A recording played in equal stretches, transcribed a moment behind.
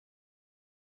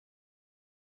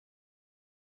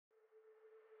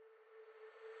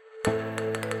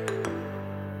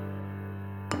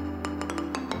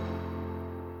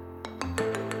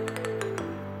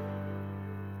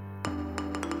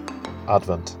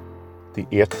Advent, the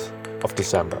 8th of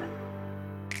December.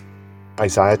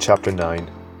 Isaiah chapter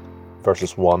 9,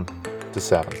 verses 1 to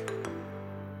 7.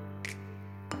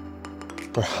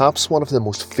 Perhaps one of the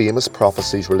most famous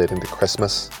prophecies relating to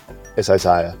Christmas is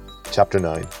Isaiah chapter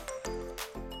 9.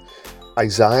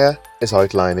 Isaiah is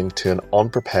outlining to an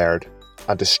unprepared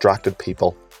and distracted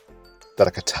people that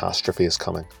a catastrophe is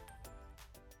coming.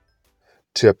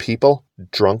 To a people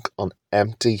drunk on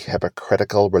empty,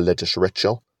 hypocritical religious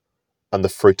ritual and the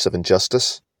fruits of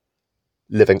injustice,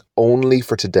 living only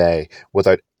for today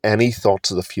without any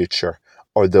thoughts of the future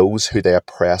or those who they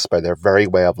oppress by their very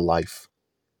way of life,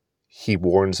 he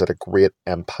warns that a great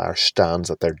empire stands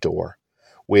at their door,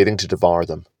 waiting to devour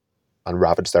them and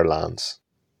ravage their lands.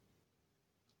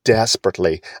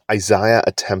 Desperately, Isaiah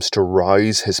attempts to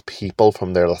rouse his people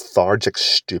from their lethargic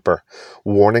stupor,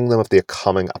 warning them of the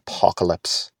coming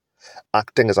apocalypse,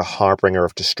 acting as a harbinger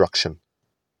of destruction.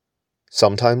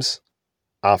 Sometimes,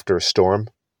 after a storm,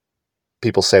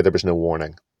 people say there was no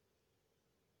warning.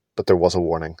 But there was a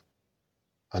warning,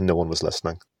 and no one was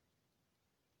listening.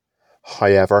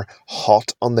 However,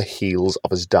 hot on the heels of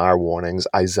his dire warnings,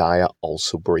 Isaiah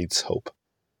also breathes hope.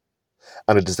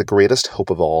 And it is the greatest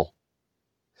hope of all.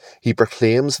 He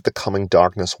proclaims that the coming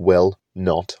darkness will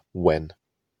not win.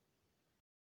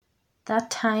 That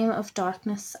time of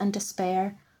darkness and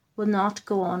despair will not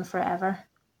go on forever.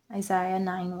 Isaiah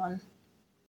 9:1.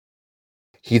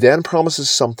 He then promises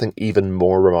something even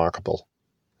more remarkable,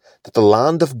 that the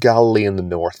land of Galilee in the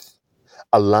north,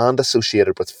 a land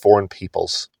associated with foreign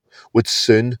peoples, would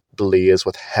soon blaze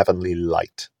with heavenly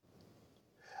light.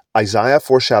 Isaiah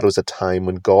foreshadows a time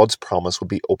when God's promise would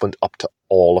be opened up to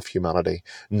all of humanity,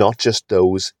 not just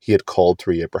those he had called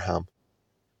through Abraham.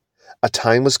 A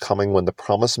time was coming when the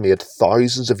promise made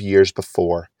thousands of years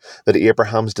before, that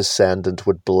Abraham's descendant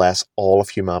would bless all of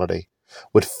humanity,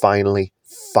 would finally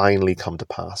come to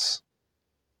pass.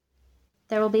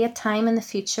 There will be a time in the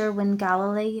future when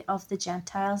Galilee of the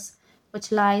Gentiles, which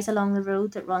lies along the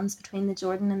road that runs between the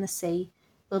Jordan and the sea,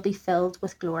 will be filled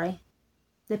with glory.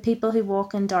 The people who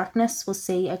walk in darkness will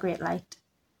see a great light.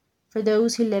 For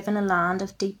those who live in a land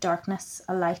of deep darkness,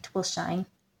 a light will shine.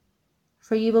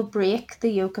 For you will break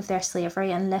the yoke of their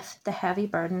slavery and lift the heavy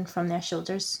burden from their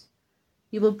shoulders.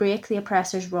 You will break the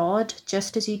oppressor's rod,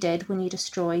 just as you did when you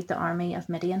destroyed the army of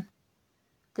Midian.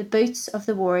 The boots of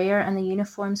the warrior and the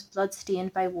uniforms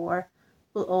blood-stained by war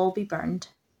will all be burned.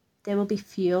 They will be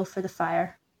fuel for the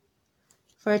fire.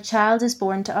 For a child is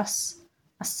born to us,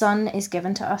 a son is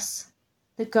given to us.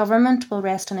 The government will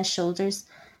rest on his shoulders,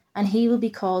 and he will be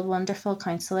called Wonderful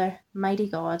Counselor, Mighty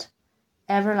God,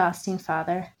 Everlasting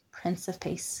Father, Prince of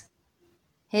Peace.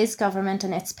 His government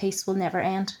and its peace will never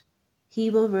end. He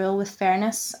will rule with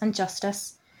fairness and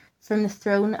justice from the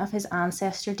throne of his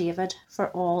ancestor David for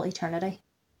all eternity.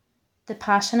 The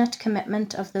passionate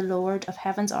commitment of the Lord of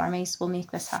Heaven's armies will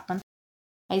make this happen.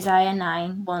 Isaiah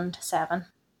 9:1-7.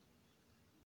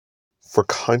 For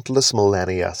countless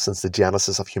millennia since the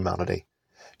genesis of humanity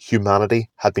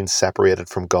had been separated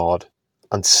from God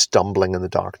and stumbling in the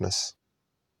darkness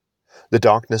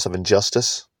of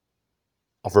injustice,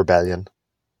 of rebellion,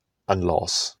 and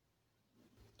loss.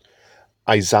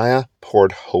 Isaiah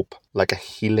poured hope like a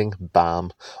healing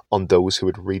balm on those who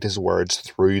would read his words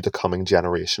through the coming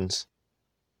generations.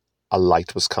 A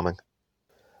light was coming.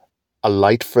 A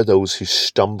light for those who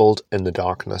stumbled in the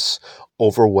darkness,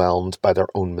 overwhelmed by their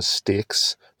own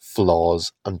mistakes,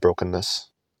 flaws, and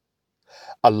brokenness.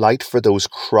 A light for those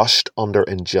crushed under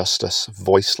injustice,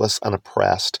 voiceless and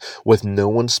oppressed, with no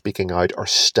one speaking out or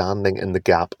standing in the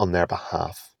gap on their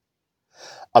behalf.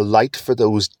 A light for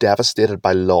those devastated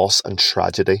by loss and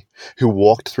tragedy, who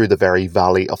walked through the very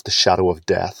valley of the shadow of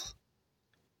death.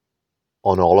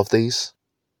 On all of these,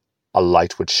 a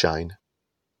light would shine.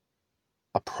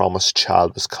 A promised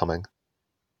child was coming.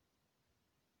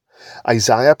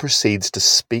 Isaiah proceeds to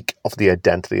speak of the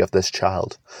identity of this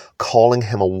child, calling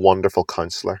him a wonderful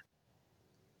counselor.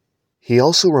 He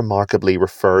also remarkably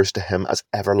refers to him as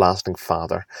Everlasting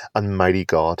Father and Mighty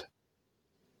God.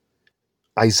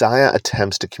 Isaiah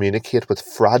attempts to communicate with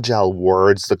fragile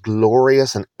words the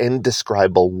glorious and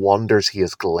indescribable wonders he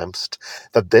has glimpsed,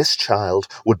 that this child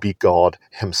would be God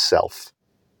himself.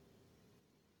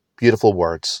 Beautiful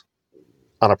words,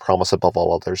 and a promise above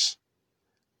all others.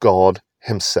 God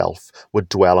himself would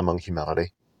dwell among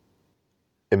humanity.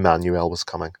 Emmanuel was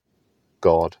coming,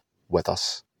 God with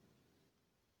us.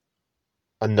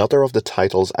 Another of the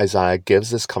titles Isaiah gives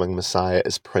this coming Messiah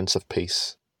is Prince of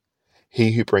Peace,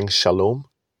 he who brings shalom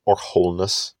or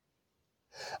wholeness.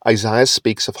 Isaiah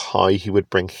speaks of how he would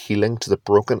bring healing to the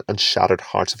broken and shattered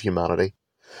hearts of humanity,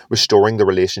 restoring the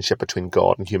relationship between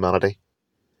God and humanity.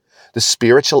 The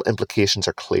spiritual implications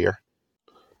are clear.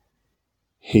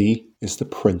 He is the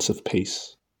Prince of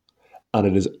Peace, and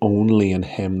it is only in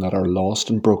him that our lost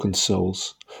and broken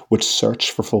souls, which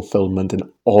search for fulfillment in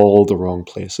all the wrong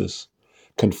places,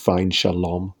 can find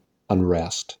shalom and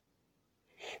rest.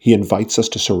 He invites us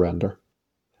to surrender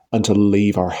and to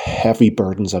leave our heavy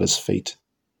burdens at his feet.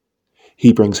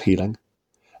 He brings healing,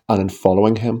 and in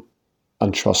following him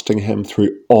and trusting him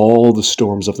through all the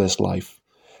storms of this life,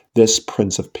 this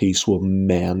Prince of Peace will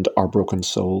mend our broken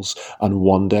souls and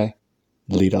one day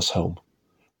lead us home,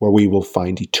 where we will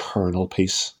find eternal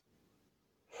peace.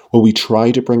 Will we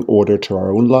try to bring order to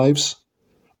our own lives,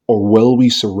 or will we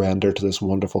surrender to this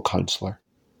wonderful Counselor,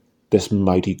 this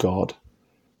mighty God,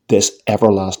 this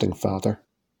everlasting Father,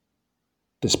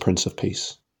 this Prince of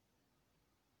Peace?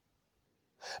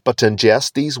 But to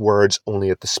ingest these words only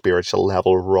at the spiritual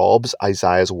level robs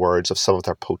Isaiah's words of some of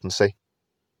their potency.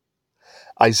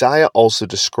 Isaiah also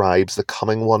describes the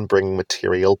coming one bringing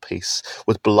material peace,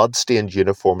 with blood-stained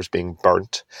uniforms being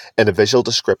burnt, in a visual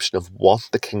description of what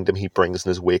the kingdom he brings in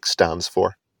his wake stands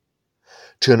for.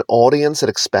 To an audience that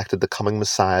expected the coming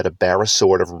Messiah to bear a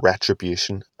sword of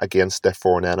retribution against their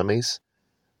foreign enemies,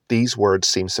 these words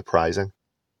seem surprising.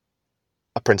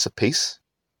 A Prince of Peace?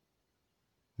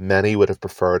 Many would have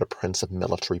preferred a prince of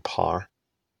military power.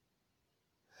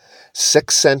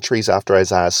 6 centuries after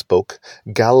Isaiah spoke,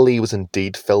 Galilee was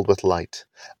indeed filled with light,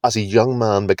 as a young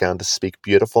man began to speak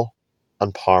beautiful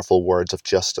and powerful words of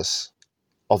justice,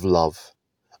 of love,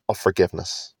 of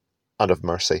forgiveness, and of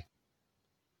mercy.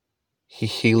 He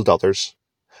healed others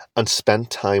and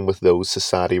spent time with those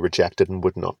society rejected and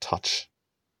would not touch.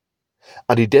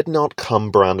 And he did not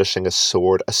come brandishing a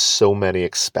sword as so many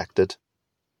expected.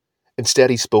 Instead,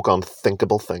 he spoke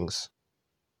unthinkable things.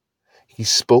 He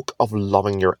spoke of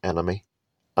loving your enemy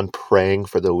and praying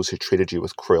for those who treated you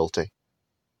with cruelty.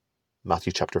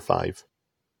 Matthew chapter 5,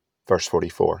 verse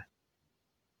 44.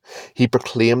 He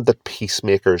proclaimed that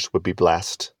peacemakers would be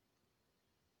blessed.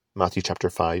 Matthew chapter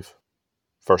 5,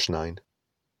 verse 9.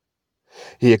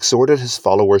 He exhorted his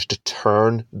followers to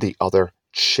turn the other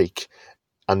cheek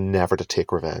and never to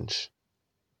take revenge.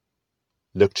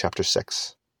 Luke chapter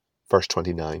 6, verse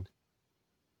 29.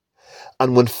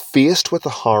 And when faced with the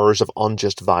horrors of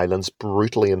unjust violence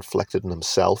brutally inflicted on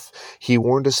himself, he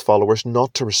warned his followers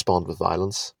not to respond with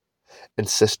violence,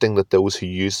 insisting that those who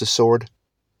use the sword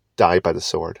die by the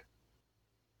sword.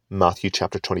 Matthew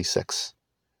chapter 26,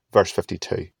 verse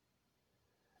 52.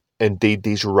 Indeed,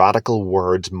 these radical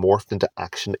words morphed into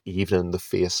action even in the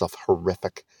face of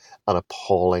horrific and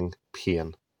appalling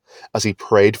pain, as he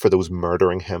prayed for those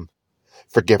murdering him,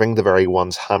 forgiving the very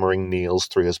ones hammering nails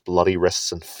through his bloody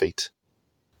wrists and feet.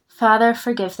 Father,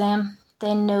 forgive them,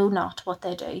 they know not what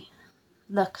they do.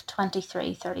 Luke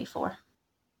 23:34.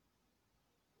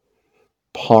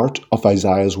 Part of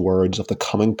Isaiah's words of the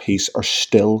coming peace are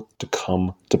still to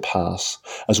come to pass,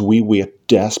 as we wait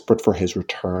desperate for his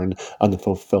return and the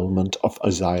fulfillment of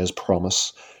Isaiah's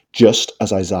promise, just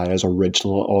as Isaiah's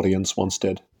original audience once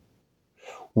did.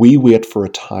 We wait for a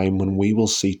time when we will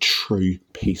see true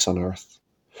peace on earth,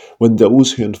 when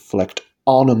those who inflict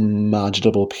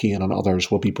unimaginable pain on others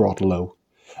will be brought low,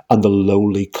 and the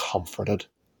lowly comforted.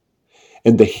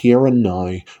 In the here and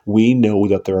now, we know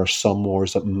that there are some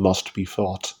wars that must be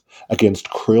fought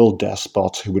against cruel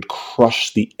despots who would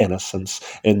crush the innocents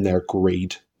in their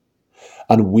greed.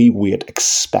 And we wait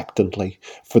expectantly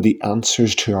for the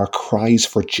answers to our cries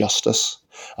for justice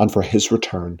and for his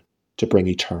return to bring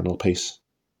eternal peace.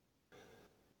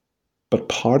 But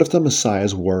part of the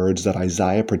Messiah's words that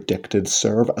Isaiah predicted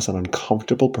serve as an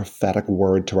uncomfortable prophetic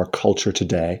word to our culture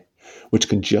today, which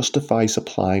can justify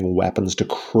supplying weapons to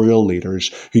cruel leaders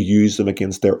who use them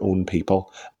against their own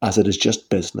people, as it is just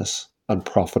business and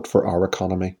profit for our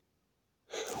economy.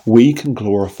 We can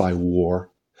glorify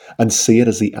war and see it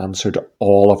as the answer to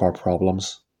all of our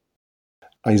problems.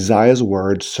 Isaiah's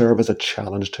words serve as a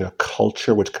challenge to a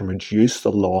culture which can reduce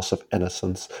the loss of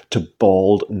innocence to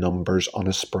bald numbers on a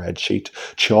spreadsheet,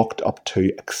 chalked up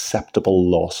to acceptable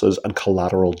losses and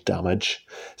collateral damage,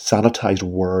 sanitized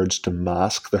words to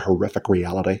mask the horrific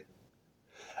reality.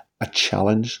 A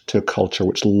challenge to a culture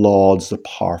which lauds the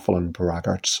powerful and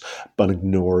braggarts, but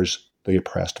ignores the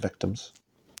oppressed victims.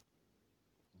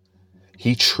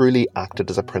 He truly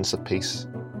acted as a Prince of Peace.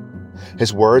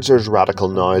 His words are as radical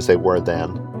now as they were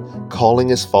then, calling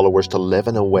his followers to live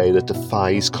in a way that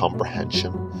defies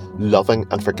comprehension, loving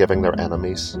and forgiving their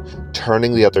enemies,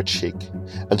 turning the other cheek,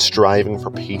 and striving for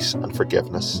peace and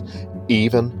forgiveness,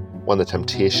 even when the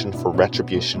temptation for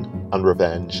retribution and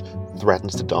revenge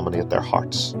threatens to dominate their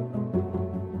hearts.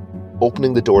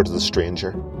 Opening the door to the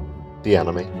stranger, the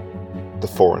enemy, the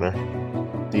foreigner,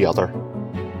 the other,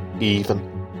 even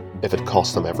if it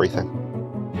cost them everything.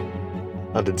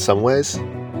 And in some ways,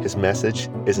 his message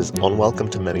is as unwelcome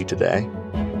to many today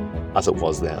as it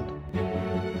was then.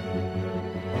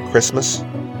 Christmas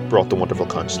brought the Wonderful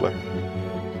Counselor.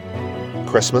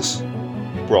 Christmas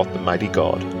brought the Mighty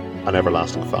God and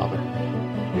Everlasting Father.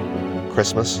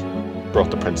 Christmas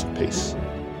brought the Prince of Peace.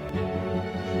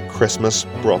 Christmas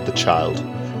brought the child,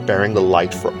 bearing the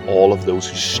light for all of those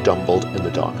who stumbled in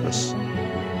the darkness.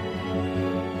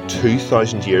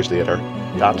 2,000 years later,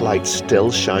 that light still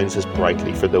shines as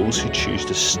brightly for those who choose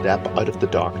to step out of the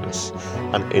darkness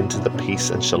and into the peace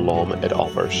and shalom it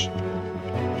offers.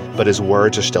 But his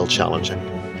words are still challenging,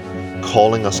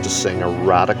 calling us to sing a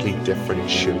radically different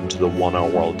tune to the one our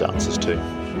world dances to.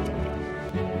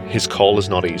 His call is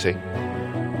not easy.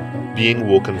 Being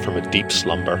woken from a deep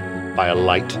slumber by a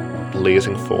light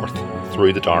blazing forth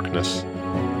through the darkness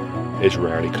is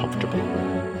rarely comfortable.